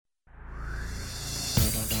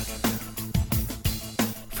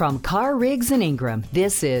From Carr, Riggs and Ingram,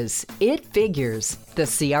 this is It Figures, the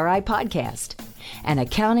CRI podcast, an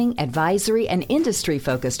accounting, advisory, and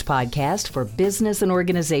industry-focused podcast for business and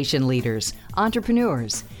organization leaders,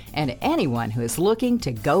 entrepreneurs, and anyone who is looking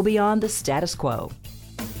to go beyond the status quo.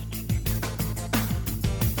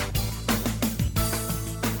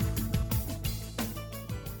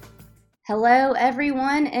 Hello,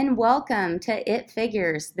 everyone, and welcome to It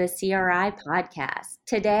Figures, the CRI podcast.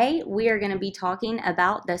 Today, we are going to be talking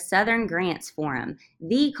about the Southern Grants Forum,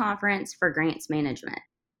 the conference for grants management.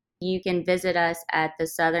 You can visit us at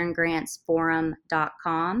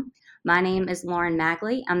thesouthern-grantsforum.com. My name is Lauren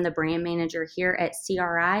Magley. I'm the brand manager here at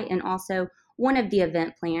CRI and also one of the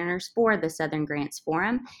event planners for the Southern Grants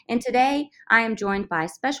Forum. And today, I am joined by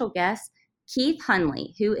special guest Keith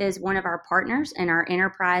Hunley, who is one of our partners in our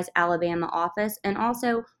Enterprise, Alabama office and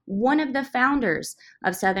also one of the founders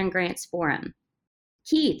of Southern Grants Forum.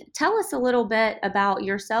 Keith, tell us a little bit about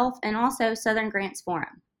yourself and also Southern Grants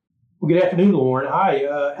Forum. Well, good afternoon, Lauren. Hi.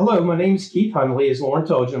 Hello, my name is Keith Hunley. As Lauren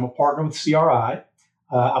told you, I'm a partner with CRI.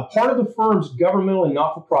 I'm part of the firm's governmental and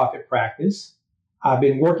not-for-profit practice. I've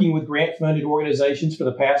been working with grant-funded organizations for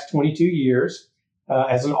the past 22 years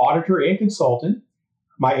as an auditor and consultant.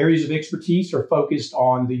 My areas of expertise are focused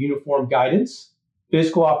on the uniform guidance,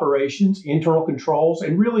 fiscal operations, internal controls,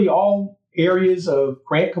 and really all areas of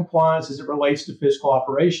grant compliance as it relates to fiscal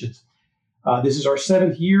operations. This is our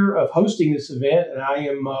 7th year of hosting this event, and I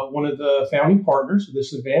am one of the founding partners of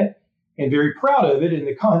this event and very proud of it and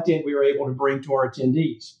the content we were able to bring to our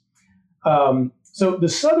attendees. So the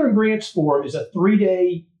Southern Grants Forum is a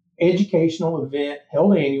 3-day educational event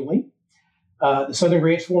held annually. The Southern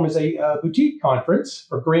Grants Forum is a boutique conference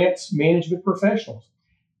for grants management professionals.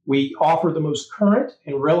 We offer the most current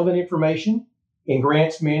and relevant information in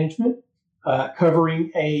grants management,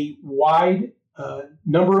 covering a wide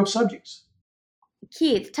number of subjects.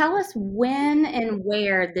 Keith, tell us when and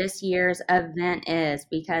where this year's event is,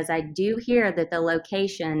 because I do hear that the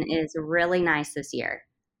location is really nice this year.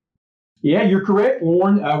 Yeah, you're correct,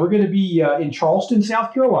 Lauren. We're going to be in Charleston,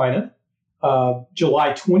 South Carolina,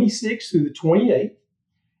 July 26th through the 28th.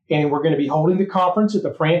 And we're going to be holding the conference at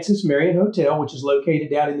the Francis Marion Hotel, which is located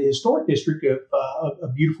down in the historic district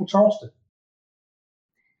of beautiful Charleston.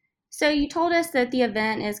 So you told us that the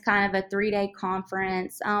event is kind of a 3-day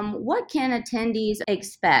conference. What can attendees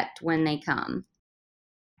expect when they come?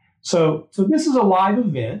 So this is a live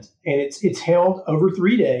event, and it's held over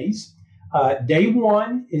 3 days. Day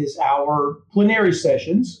 1 is our plenary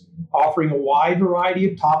sessions, offering a wide variety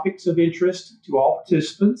of topics of interest to all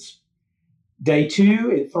participants. Day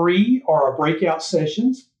 2 and 3 are our breakout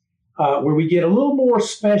sessions, where we get a little more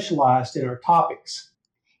specialized in our topics.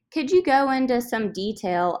 Could you go into some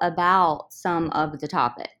detail about some of the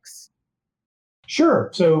topics?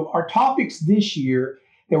 Sure. So our topics this year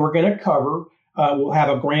that we're going to cover, we'll have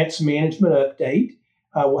a grants management update.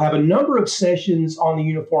 We'll have a number of sessions on the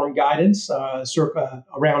uniform guidance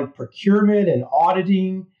around procurement and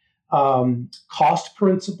auditing, cost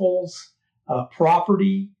principles,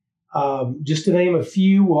 property. Just to name a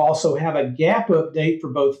few, we'll also have a gap update for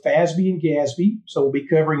both FASB and GASB. So we'll be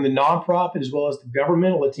covering the nonprofit as well as the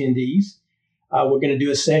governmental attendees. We're going to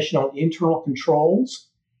do a session on internal controls.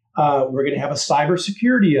 We're going to have a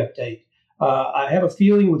cybersecurity update. I have a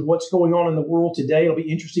feeling with what's going on in the world today, it'll be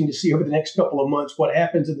interesting to see over the next couple of months what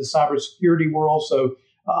happens in the cybersecurity world. So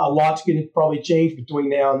a lot's going to probably change between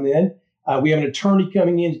now and then. We have an attorney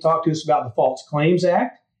coming in to talk to us about the False Claims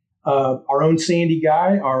Act. Our own Sandy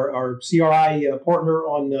Guy, our CRI partner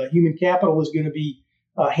on human capital, is going to be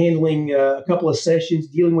handling a couple of sessions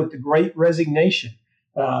dealing with the Great Resignation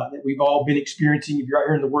that we've all been experiencing if you're out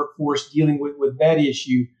here in the workforce dealing with that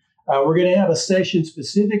issue. We're going to have a session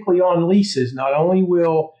specifically on leases. Not only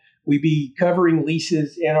will we be covering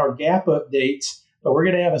leases in our gap updates, but we're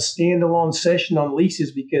going to have a standalone session on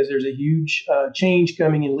leases because there's a huge change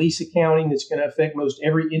coming in lease accounting that's going to affect most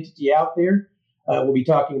every entity out there. We'll be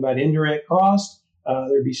talking about indirect costs.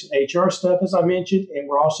 There'll be some HR stuff, as I mentioned, and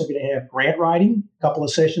we're also going to have grant writing, a couple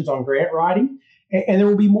of sessions on grant writing, and there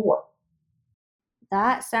will be more.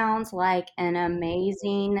 That sounds like an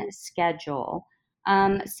amazing schedule.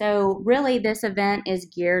 So really, this event is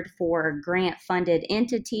geared for grant-funded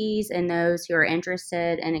entities and those who are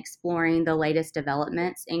interested in exploring the latest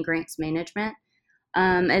developments in grants management.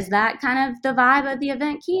 Is that kind of the vibe of the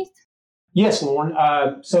event, Keith? Yes, Lauren.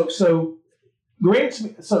 So grants.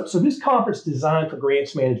 So this conference is designed for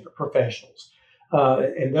grants management professionals,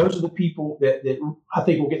 and those are the people that I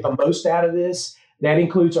think will get the most out of this. That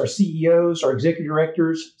includes our CEOs, our executive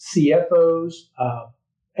directors, CFOs,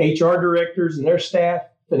 HR directors and their staff,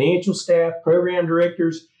 financial staff, program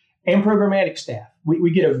directors, and programmatic staff.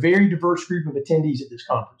 we get a very diverse group of attendees at this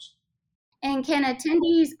conference. And can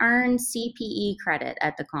attendees earn CPE credit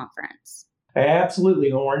at the conference?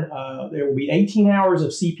 Absolutely, Lauren. There will be 18 hours of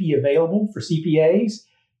CPE available for CPAs.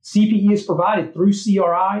 CPE is provided through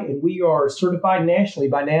CRI, and we are certified nationally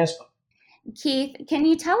by NASPA. Keith, can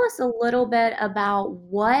you tell us a little bit about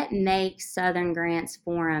what makes Southern Grants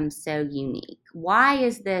Forum so unique? Why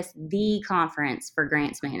is this the conference for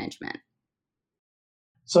grants management?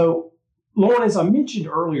 So, Lauren, as I mentioned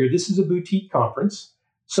earlier, this is a boutique conference.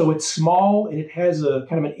 So it's small and it has a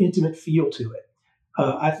kind of an intimate feel to it.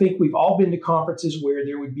 I think we've all been to conferences where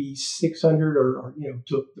there would be 600 or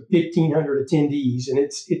to 1,500 attendees, and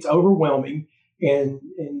it's overwhelming. And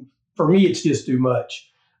for me, it's just too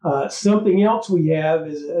much. Something else we have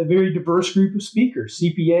is a very diverse group of speakers: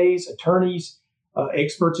 CPAs, attorneys,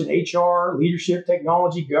 experts in HR, leadership,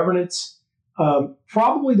 technology, governance.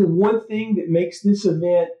 Probably the one thing that makes this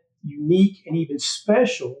event unique and even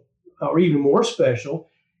special, or even more special,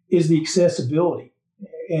 is the accessibility.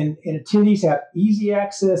 And attendees have easy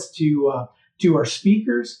access to our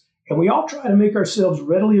speakers, and we all try to make ourselves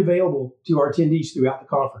readily available to our attendees throughout the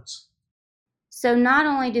conference. So not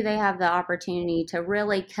only do they have the opportunity to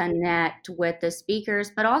really connect with the speakers,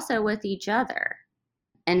 but also with each other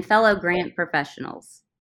and fellow grant professionals.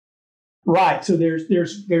 Right. So there's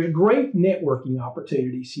great networking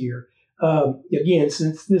opportunities here. Again,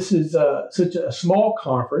 since this is such a small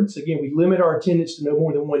conference, again, we limit our attendance to no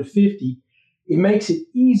more than 150. It makes it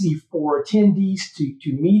easy for attendees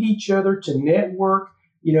to meet each other, to network.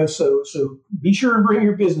 So be sure to bring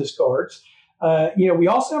your business cards. We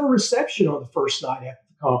also have a reception on the first night after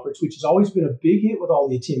the conference, which has always been a big hit with all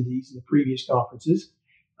the attendees in the previous conferences.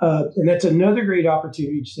 And that's another great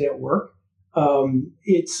opportunity to network.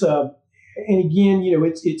 It's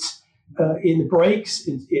in the breaks,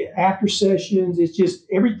 after sessions, it's just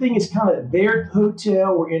everything is kind of there at the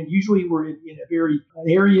hotel. Usually we're in an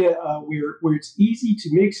area where it's easy to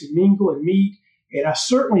mix and mingle and meet. And I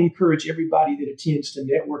certainly encourage everybody that attends to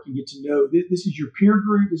network and get to know. This is your peer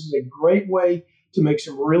group. This is a great way to make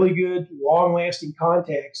some really good, long-lasting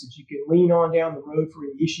contacts that you can lean on down the road for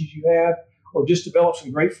any issues you have, or just develop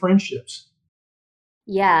some great friendships.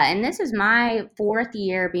 Yeah, and this is my 4th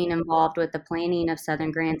year being involved with the planning of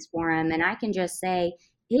Southern Grants Forum, and I can just say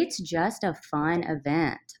it's just a fun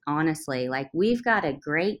event, honestly. Like, we've got a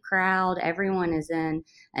great crowd. Everyone is in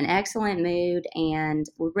an excellent mood, and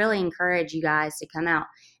we really encourage you guys to come out.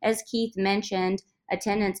 As Keith mentioned,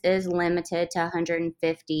 attendance is limited to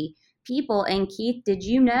 150 people. And Keith, did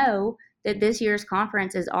you know that this year's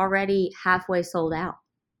conference is already halfway sold out?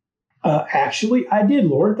 Actually, I did,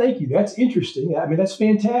 Lauren. Thank you. That's interesting. I mean, that's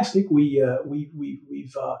fantastic. We've I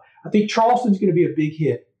think Charleston's going to be a big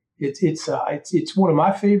hit. It's one of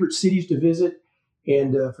my favorite cities to visit,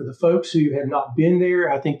 and for the folks who have not been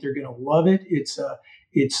there, I think they're going to love it. It's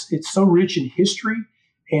so rich in history,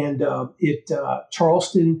 and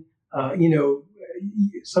Charleston. I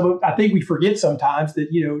think we forget sometimes that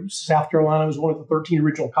South Carolina was one of the 13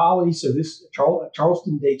 original colonies. So this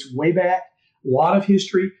Charleston dates way back. A lot of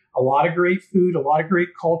history, a lot of great food, a lot of great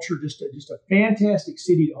culture. Just a fantastic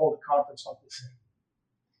city to hold a conference like this in.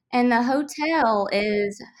 And the hotel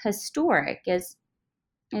is historic. Is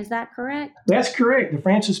that correct? That's correct. The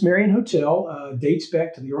Francis Marion Hotel dates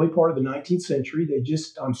back to the early part of the 19th century.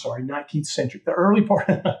 19th century. The early part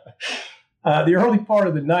of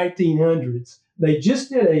the 1900s. They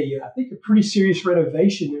just did I think a pretty serious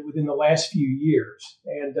renovation within the last few years,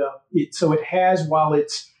 and it has, while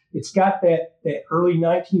it's got that early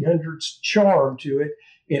 1900s charm to it.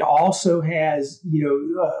 It also has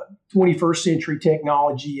 21st century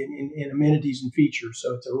technology and amenities and features.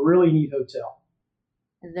 So it's a really neat hotel.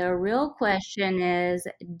 The real question is,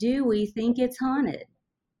 do we think it's haunted?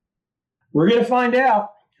 We're going to find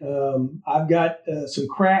out. I've got some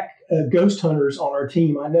crack ghost hunters on our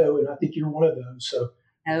team, I know, and I think you're one of those. So.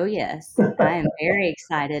 Oh, yes. I am very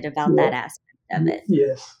excited about that aspect of it.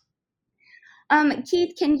 Yes.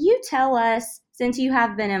 Keith, can you tell us, since you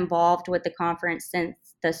have been involved with the conference since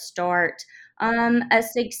the start, a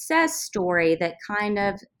success story that kind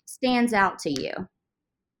of stands out to you?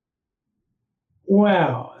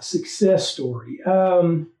 Wow, a success story.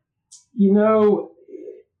 That's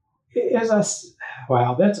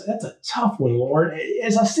a tough one, Lauren.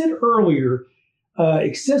 As I said earlier,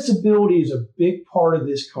 accessibility is a big part of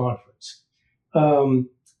this conference.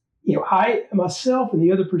 I myself and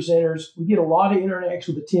the other presenters, we get a lot of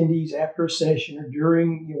interaction with attendees after a session or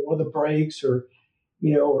during one of the breaks, or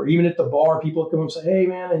even at the bar. People come up and say, "Hey,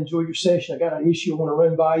 man, I enjoyed your session. I got an issue I want to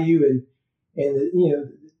run by you," and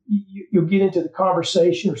you'll get into the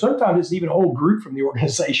conversation, or sometimes it's even a whole group from the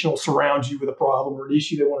organization will surround you with a problem or an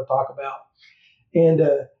issue they want to talk about. And,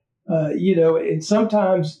 and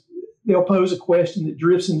sometimes they'll pose a question that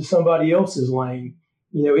drifts into somebody else's lane.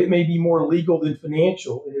 It may be more legal than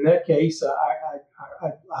financial. And in that case,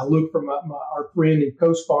 I look for our friend and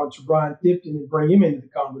co-sponsor, Brian Tipton, and bring him into the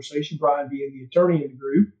conversation, Brian being the attorney in the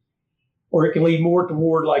group. Or it can lead more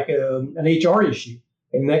toward like an HR issue.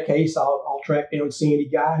 In that case, I'll track down Sandy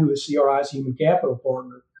Guy, who is CRI's human capital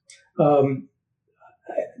partner.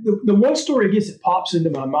 The one story, I guess, that pops into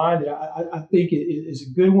my mind that I think is a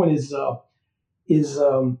good one is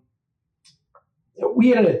we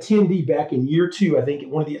had an attendee back in year 2, I think, at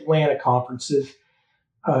one of the Atlanta conferences.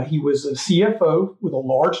 He was a CFO with a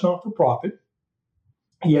large not-for-profit.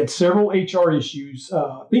 He had several HR issues.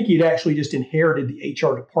 I think he had actually just inherited the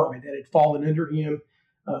HR department that had fallen under him.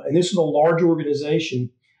 And this was a large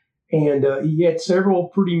organization. And he had several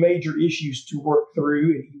pretty major issues to work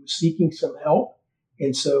through, and he was seeking some help.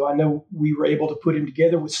 And so I know we were able to put him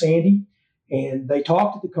together with Sandy, and they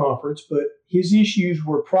talked at the conference, but his issues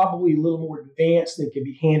were probably a little more advanced than could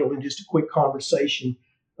be handled in just a quick conversation,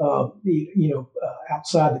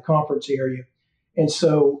 outside the conference area. And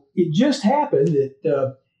so it just happened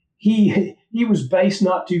that he was based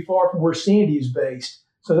not too far from where Sandy is based.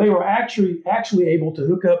 So they were actually able to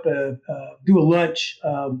hook up, do a lunch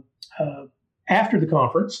after the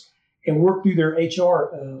conference and work through their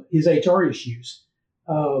his HR issues.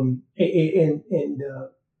 And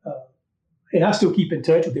I still keep in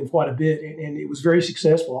touch with him quite a bit, and it was very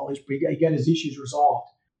successful. He got his issues resolved.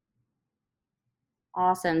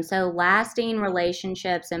 Awesome. So lasting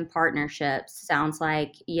relationships and partnerships sounds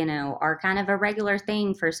like, are kind of a regular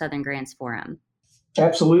thing for Southern Grants Forum.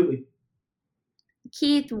 Absolutely.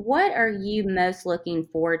 Keith, what are you most looking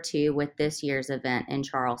forward to with this year's event in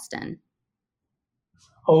Charleston?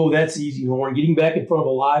 Oh, that's easy, Lauren. Getting back in front of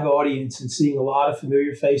a live audience and seeing a lot of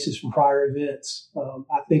familiar faces from prior events.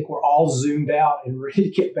 I think we're all zoomed out and ready to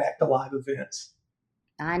get back to live events.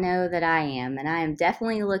 I know that I am, and I am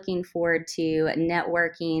definitely looking forward to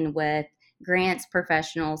networking with grants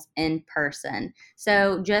professionals in person.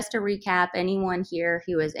 So just to recap, anyone here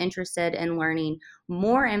who is interested in learning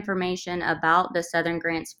more information about the Southern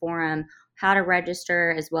Grants Forum, how to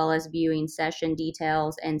register, as well as viewing session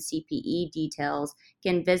details and CPE details,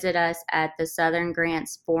 can visit us at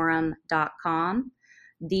thesouthern-grantsforum.com.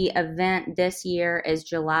 The event this year is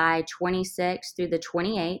July 26th through the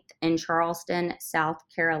 28th in Charleston, South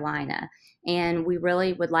Carolina. And we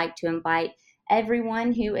really would like to invite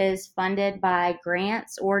everyone who is funded by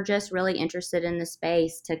grants or just really interested in the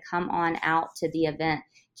space to come on out to the event.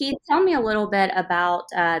 Keith, tell me a little bit about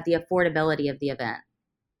the affordability of the event.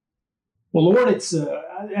 Well, Lauren, I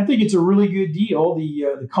think it's a really good deal.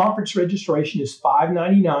 The conference registration is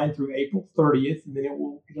 $5.99 through April 30th, and then it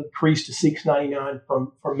will increase to $6.99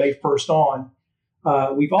 from May 1st on.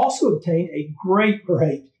 We've also obtained a great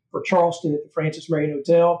rate for Charleston at the Francis Marion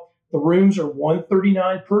Hotel. The rooms are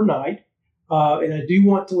 $139 per night, and I do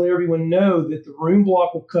want to let everyone know that the room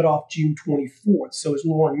block will cut off June 24th. So as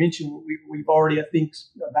Lauren mentioned, we've already, I think,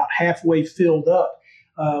 about halfway filled up.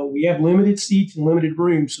 We have limited seats and limited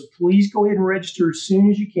rooms, so please go ahead and register as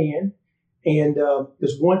soon as you can. And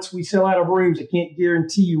because once we sell out of rooms, I can't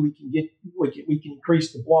guarantee you we can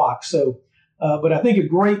increase the block. So, but I think a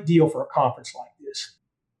great deal for a conference like this.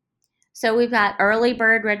 So we've got early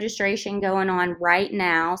bird registration going on right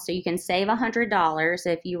now, so you can save $100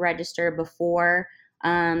 if you register before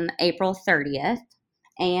April 30th.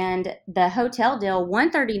 And the hotel deal,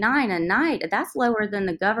 $139 a night, that's lower than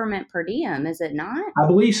the government per diem, is it not? I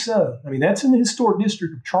believe so. I mean, that's in the historic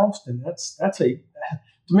district of Charleston. To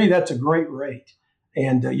me, that's a great rate.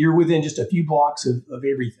 And you're within just a few blocks of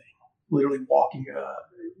everything, literally walking. I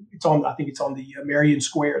think it's on the Marion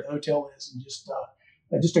Square, the hotel is,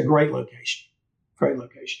 and just a great location. Great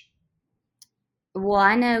location. Well,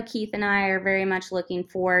 I know Keith and I are very much looking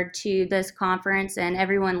forward to this conference, and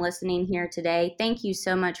everyone listening here today, thank you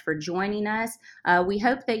so much for joining us. We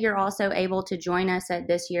hope that you're also able to join us at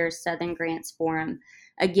this year's Southern Grants Forum.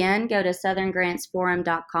 Again, go to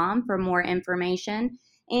southerngrantsforum.com for more information,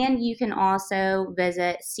 and you can also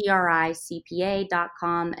visit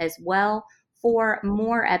cricpa.com as well for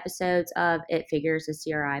more episodes of It Figures, a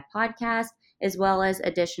CRI podcast, as well as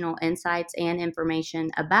additional insights and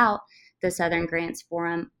information about the Southern Grants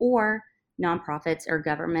Forum or nonprofits or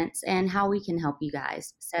governments and how we can help you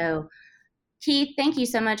guys. So, Keith, thank you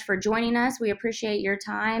so much for joining us. We appreciate your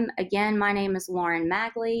time. Again, my name is Lauren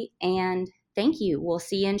Magley, and thank you. We'll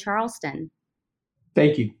see you in Charleston.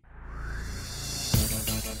 Thank you.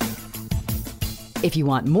 If you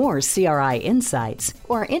want more CRI insights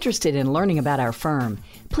or are interested in learning about our firm,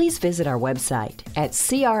 please visit our website at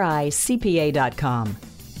cricpa.com.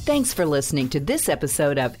 Thanks for listening to this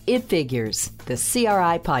episode of It Figures, the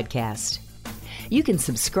CRI podcast. You can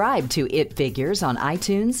subscribe to It Figures on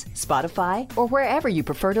iTunes, Spotify, or wherever you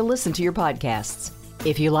prefer to listen to your podcasts.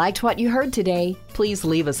 If you liked what you heard today, please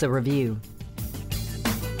leave us a review.